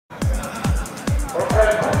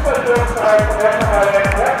Dark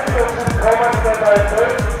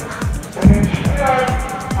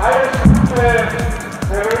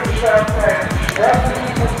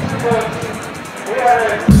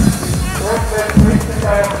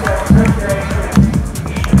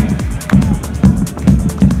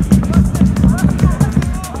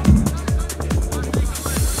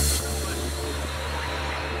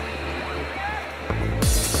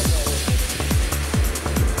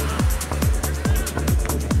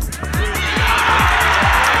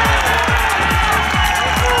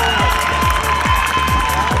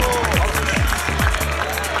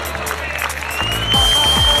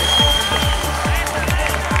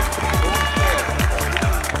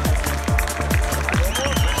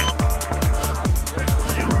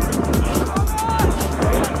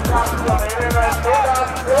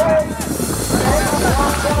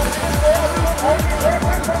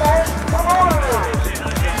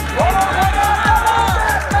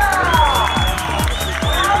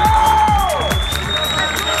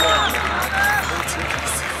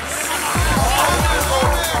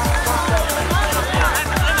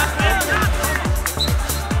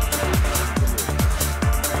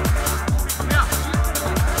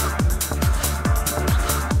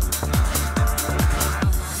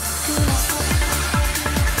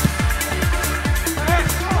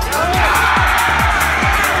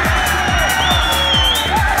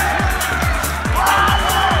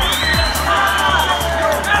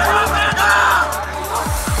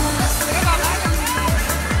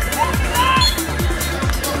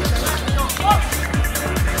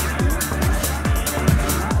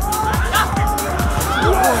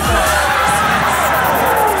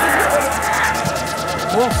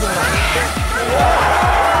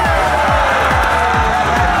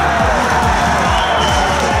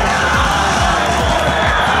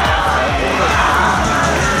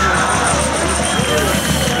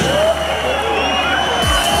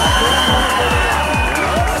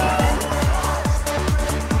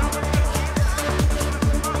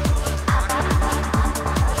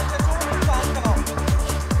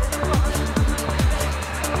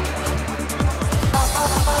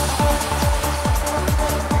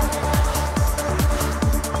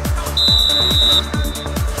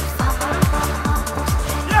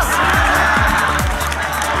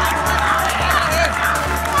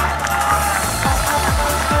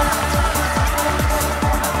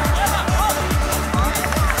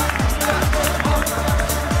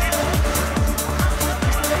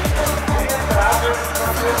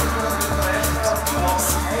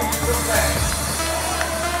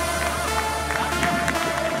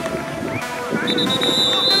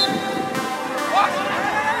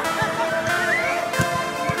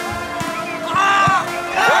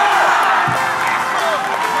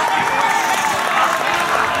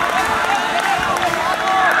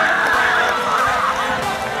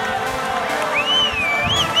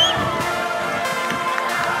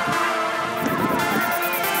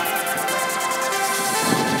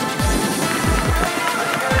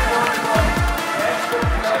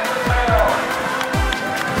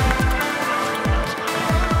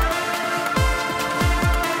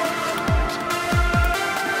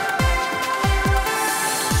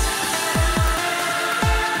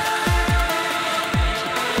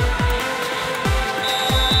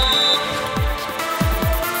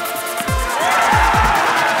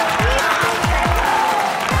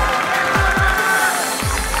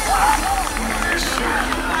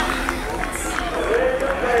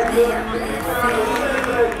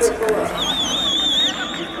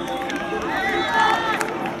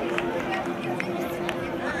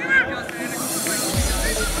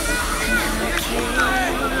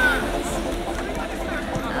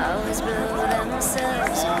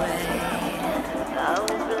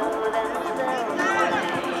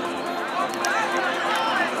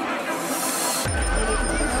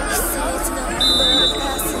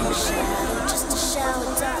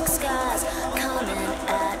skies coming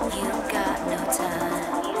at you, got no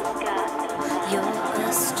time.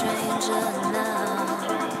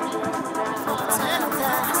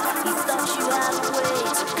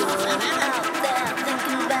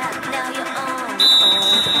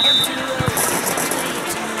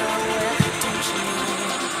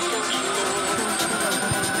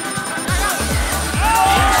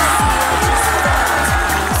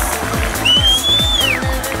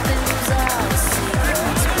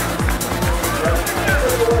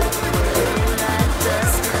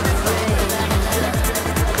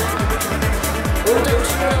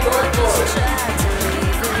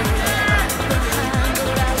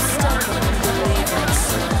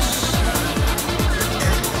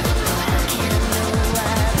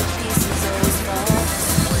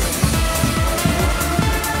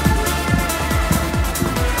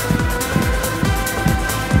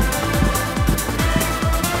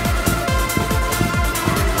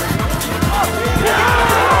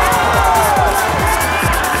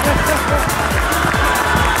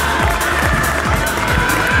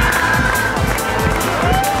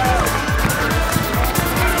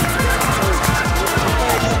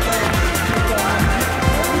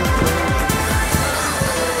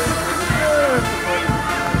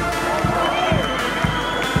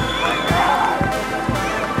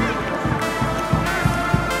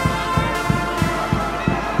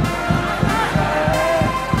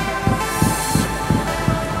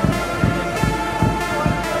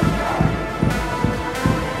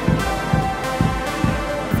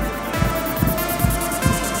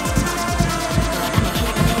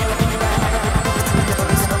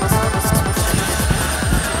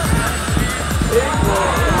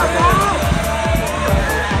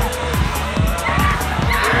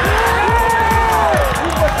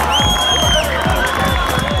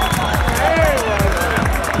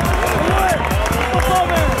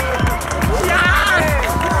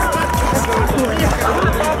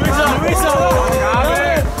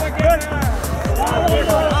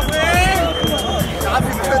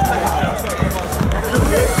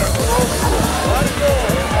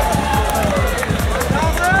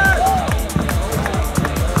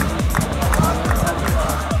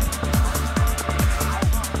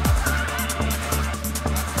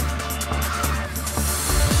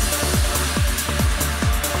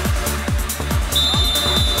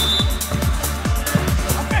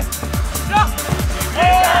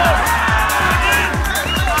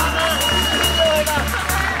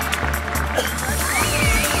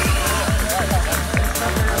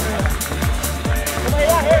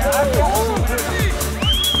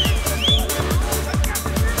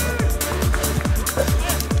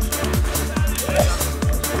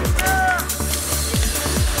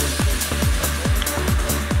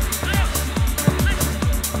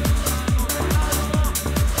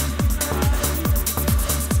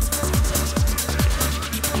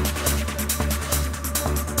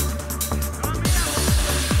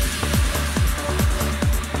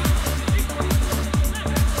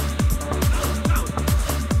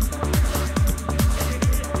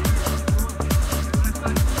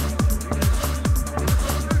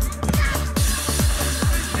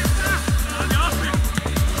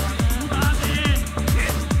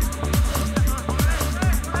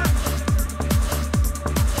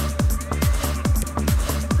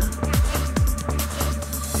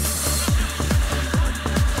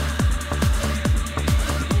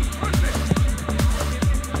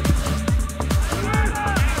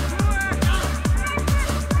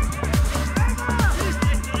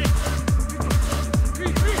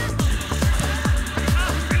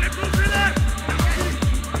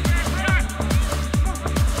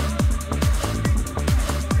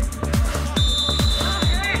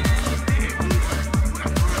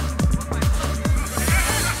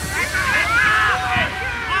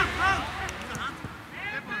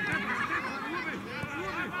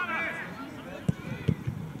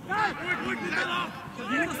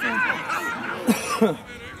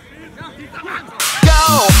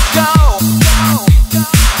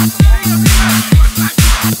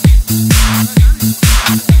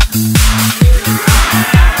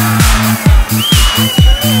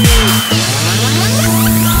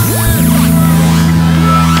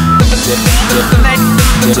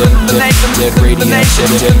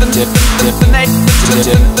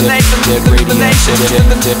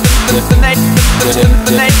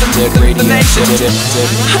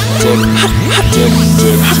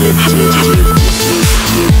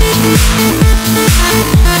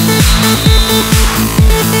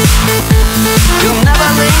 You'll never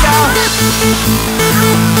linger.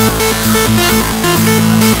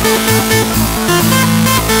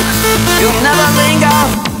 You'll never linger.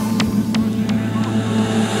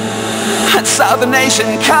 And so the nation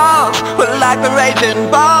calls, we're like the raging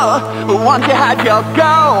bull. Once you had your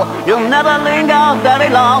go, you'll never linger very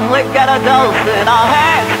long. We got a dose in our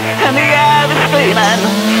hands, and the air is steaming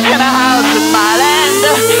in a house in my land.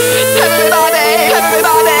 Everybody,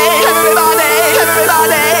 everybody, everybody, everybody, everybody,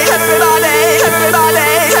 everybody, everybody, everybody, everybody,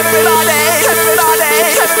 everybody, everybody,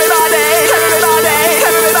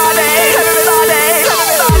 everybody,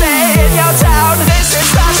 everybody in your town. This is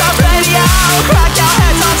Vassar Radio. Crack your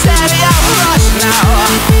heads on stereo. Rush now.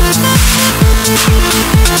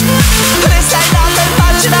 This ain't nothing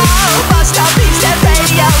but you know. Bust up beats and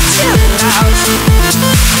radio tune out.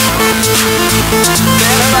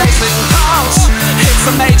 They're racing calls. It's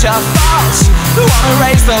a major fault. Who wanna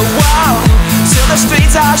raise the world till the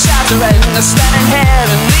streets are shattering? Standing here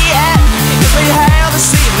in the end, if we hail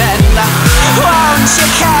this evening, won't you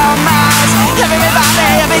come out?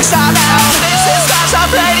 Everybody, a big star now. This is Vassar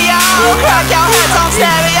Radio. Crack your heads on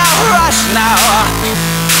stereo. Rush now.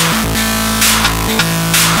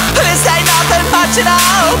 This ain't nothing but you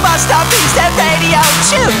know. Bust up beats and radio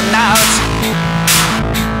tune out.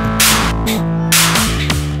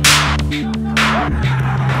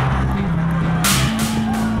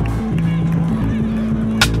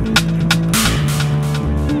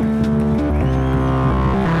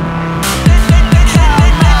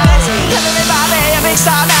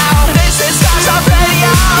 Start now. This is Vassar Radio.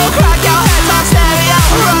 Crack your heads on stereo.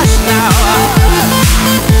 Rush now.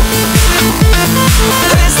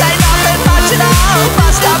 This ain't nothing but you know.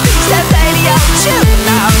 Bust up beats and radio tune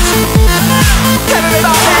out.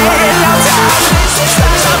 Everybody in your town. This is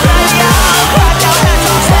Vassar Radio. Crack your heads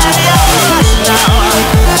on stereo. Rush now.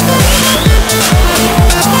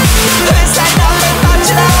 This ain't nothing but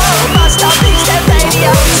you know. Bust up beats and radio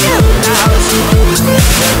tune out.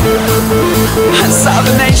 And so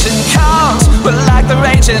the nation calls, we're like the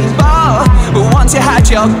raging bull. Once you had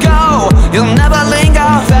your go, you'll never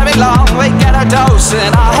linger very long. We get a dose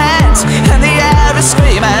in our hands, and the air is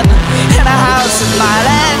screaming in a house in my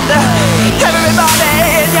land. Everybody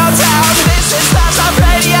in your town, this is Vassar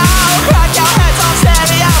Radio. Crack your heads on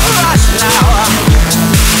stereo. Rush now.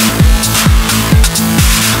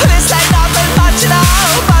 This ain't nothing but you know.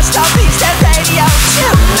 Bust up beats and radio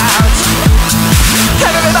tune out.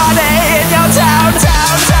 Everybody in your town,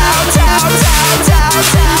 town, town, town, town, town,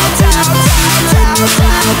 town, town, town,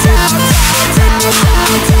 town, town, town, town, town,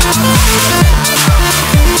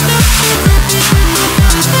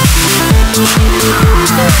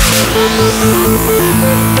 town.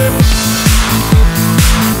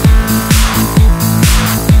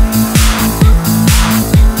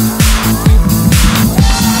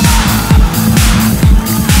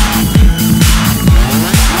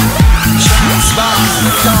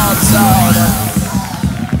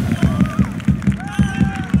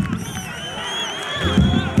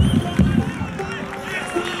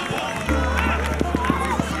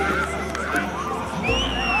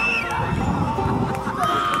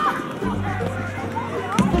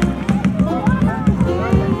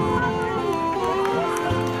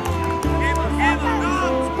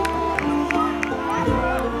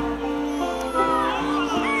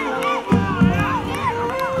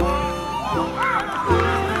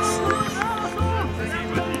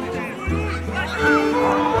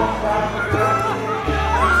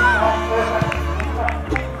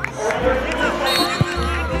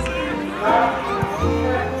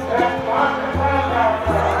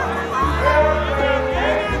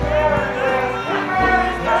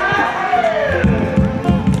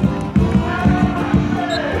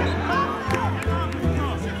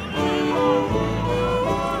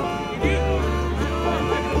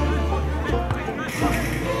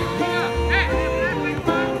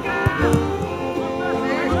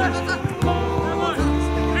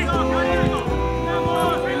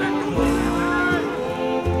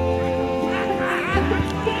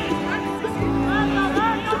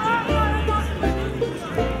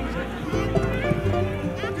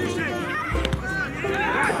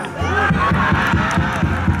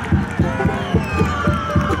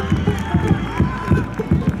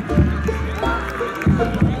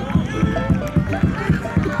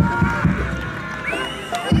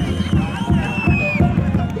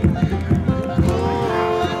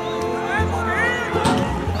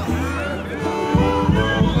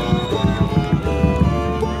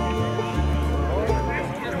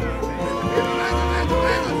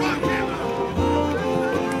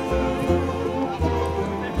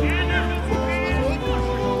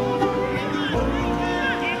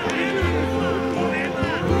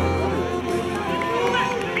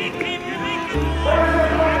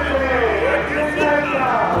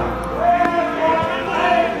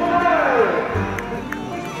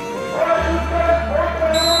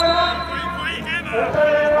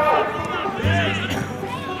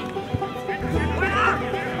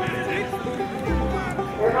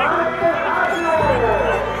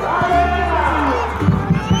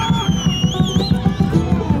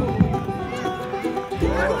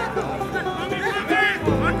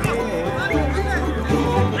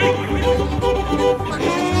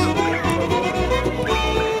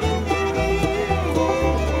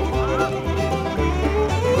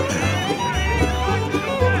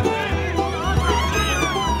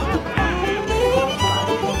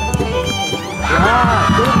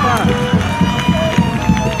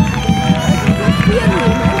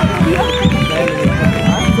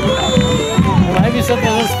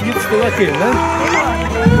 Jetzt durchgehen, ne?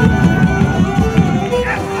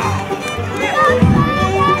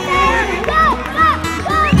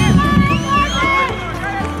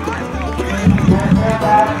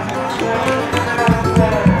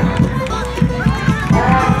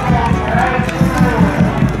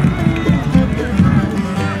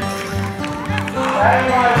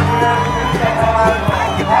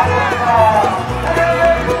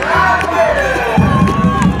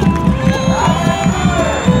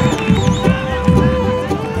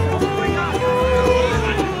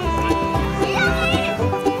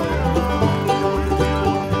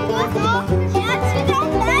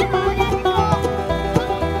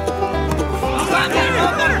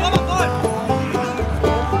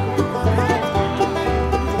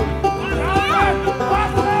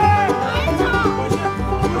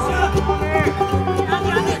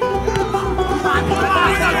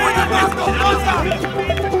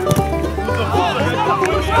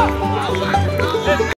 Go!